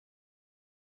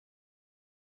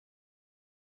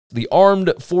the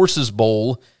Armed Forces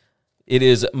Bowl. It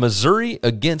is Missouri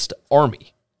against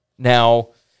Army. Now,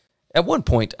 at one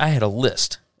point, I had a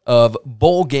list of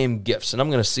bowl game gifts, and I'm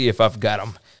going to see if I've got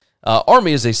them.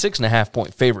 Army is a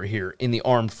 6.5-point favorite here in the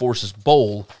Armed Forces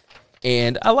Bowl,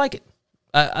 and I like it.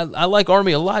 I like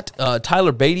Army a lot.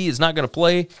 Tyler Beatty is not going to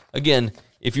play. Again,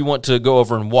 if you want to go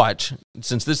over and watch,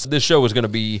 since this show is going to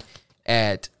be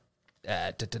at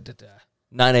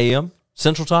 9 a.m.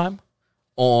 Central Time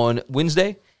on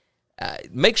Wednesday,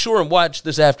 make sure and watch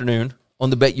this afternoon on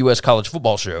the BetUS College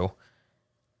Football Show,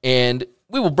 and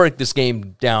we will break this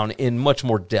game down in much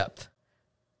more depth.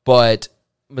 But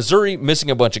Missouri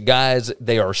missing a bunch of guys.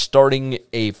 They are starting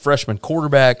a freshman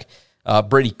quarterback.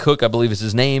 Brady Cook, I believe is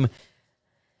his name.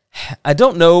 I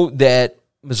don't know that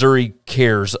Missouri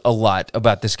cares a lot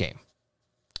about this game,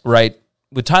 right?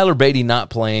 With Tyler Beatty not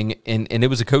playing, and it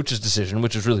was a coach's decision,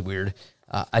 which is really weird,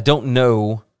 I don't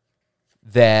know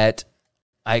that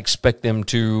I expect them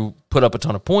to put up a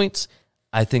ton of points.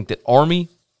 I think that Army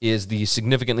is the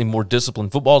significantly more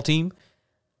disciplined football team.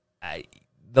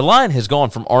 The line has gone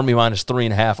from Army minus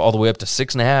 3.5 all the way up to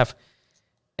 6.5,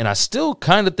 and I still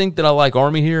kind of think that I like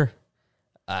Army here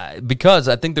because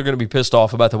I think they're going to be pissed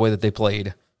off about the way that they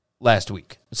played last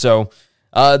week. So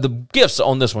the gifts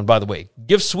on this one, by the way,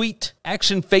 Gift Suite,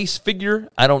 action face figure,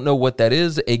 I don't know what that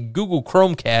is, a Google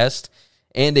Chromecast,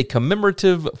 and a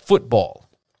commemorative football.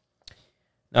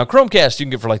 Now, Chromecast you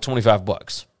can get for like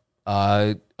 $25.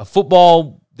 A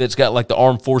football that's got like the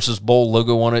Armed Forces Bowl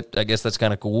logo on it, I guess that's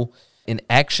kind of cool. An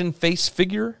action face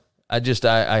figure, I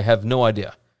have no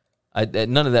idea.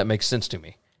 None of that makes sense to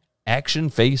me. Action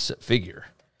face figure.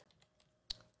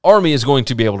 Army is going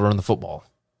to be able to run the football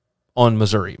on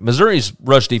Missouri. Missouri's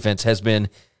rush defense has been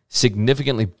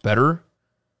significantly better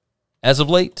as of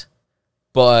late,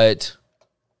 but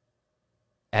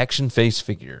action face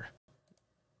figure.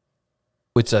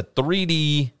 It's a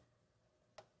 3D.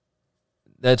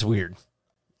 That's weird.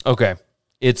 Okay.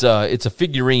 It's a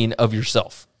figurine of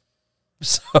yourself.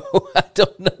 So I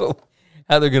don't know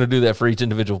how they're going to do that for each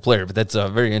individual player, but that's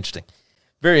very interesting.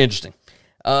 Very interesting.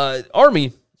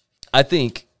 Army, I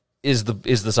think, is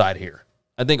the side here.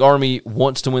 I think Army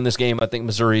wants to win this game. I think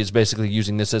Missouri is basically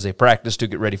using this as a practice to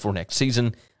get ready for next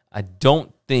season. I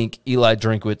don't think Eli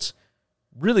Drinkwitz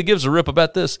really gives a rip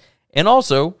about this. And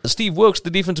also, Steve Wilkes, the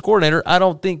defensive coordinator, I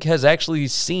don't think has actually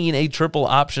seen a triple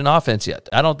option offense yet.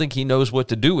 I don't think he knows what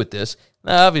to do with this.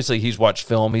 Now, obviously, he's watched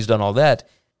film. He's done all that.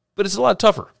 But it's a lot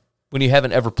tougher when you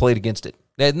haven't ever played against it.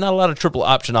 There's not a lot of triple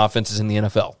option offenses in the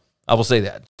NFL. I will say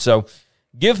that. So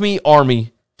give me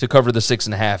Army to cover the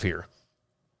 6.5 here.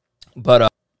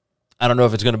 But I don't know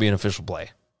if it's going to be an official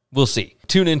play. We'll see.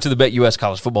 Tune into the BetUS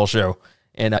College Football Show,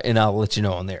 and I'll let you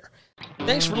know on there.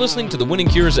 Thanks for listening to the Winning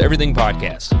Cures Everything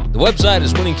podcast. The website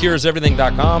is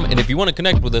winningcureseverything.com, and if you want to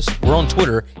connect with us, we're on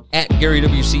Twitter at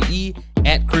GaryWCE,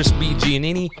 at Chris B.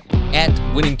 Giannini,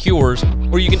 at Winning Cures,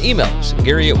 or you can email us,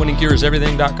 Gary at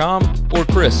winningcureseverything.com or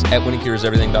Chris at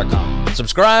winningcureseverything.com.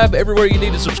 Subscribe everywhere you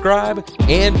need to subscribe,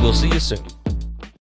 and we'll see you soon.